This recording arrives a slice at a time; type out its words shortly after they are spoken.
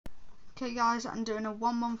Okay guys, I'm doing a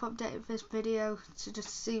 1 month update of this video to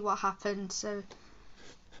just see what happened, so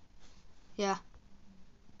yeah.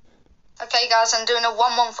 Okay guys, I'm doing a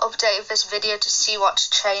 1 month update of this video to see what's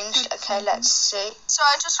changed. Okay, let's see. So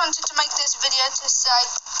I just wanted to make this video to say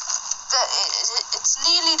that it's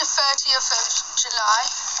nearly the 30th of July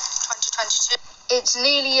 2022. It's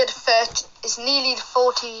nearly the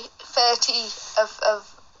 30th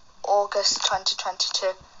of August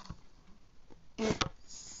 2022.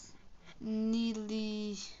 It's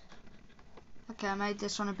nearly... Okay, I made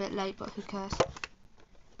this one a bit late, but who cares?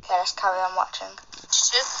 Okay, let's carry on watching.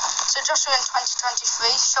 So Joshua in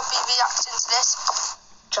 2023 should be reacting to this.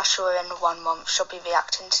 Joshua in 1 month should be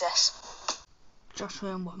reacting to this.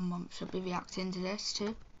 Joshua in 1 month should be reacting to this too.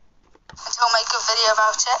 And he'll make a video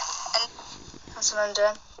about it. And that's what I'm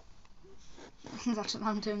doing. That's what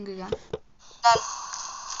I'm doing again. Then,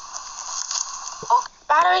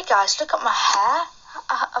 by the way guys, look at my hair.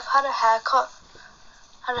 I've had a haircut.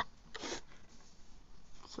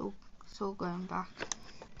 It's all going back.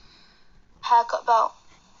 Haircut about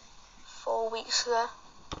 4 weeks ago.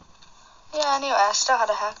 Yeah, anyway, I still had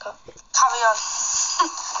a haircut. Carry on.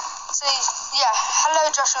 So, yeah,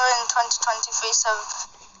 hello Joshua in 2023, so,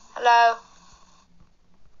 hello.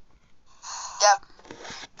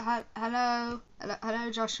 Yeah.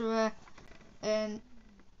 Hello Joshua in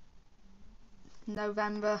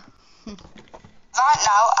November. Right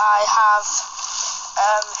now I have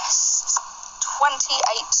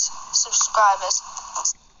 28 subscribers.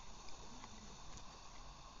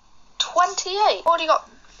 28? Already got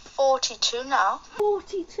 42 now.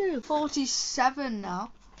 42? 47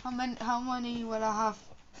 now. How many will I have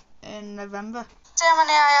in November? See how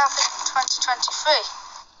many I have in 2023?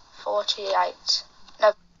 48.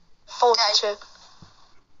 No, 42.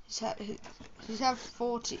 He's had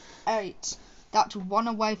 48. That's one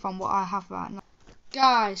away from what I have right now.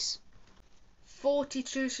 Guys,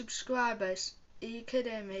 42 subscribers. Are you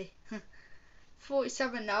kidding me?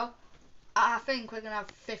 47 now. I think we're going to have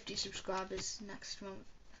 50 subscribers next month.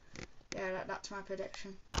 Yeah, that's my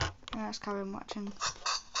prediction. Yeah, let's carry on watching.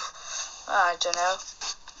 I don't know.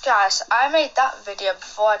 Guys, I made that video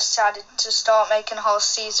before I decided to start making a whole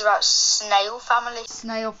series about Snail Family.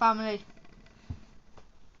 Snail Family.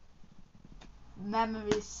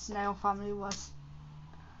 Memories Snail Family was.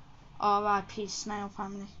 R.I.P. Snail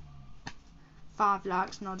Family. 5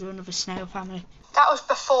 likes and I'll do another Snail Family. That was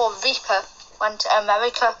before Reaper went to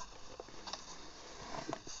America.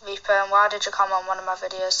 Reaper, and why did you come on one of my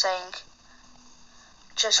videos saying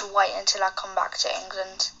just wait until I come back to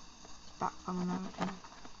England? Back from America.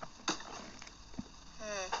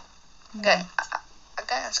 Okay, I'm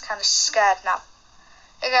getting kind of scared now.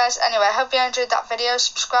 Hey guys, anyway, I hope you enjoyed that video.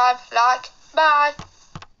 Subscribe, like, bye.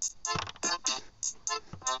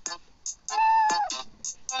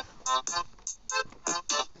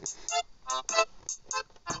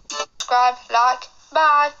 Subscribe, like,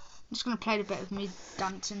 bye. I'm just going to play a bit of me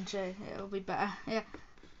dancing too, it'll be better, yeah.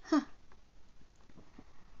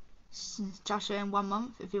 Joshua in 1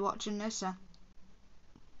 month, if you're watching this,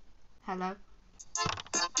 hello.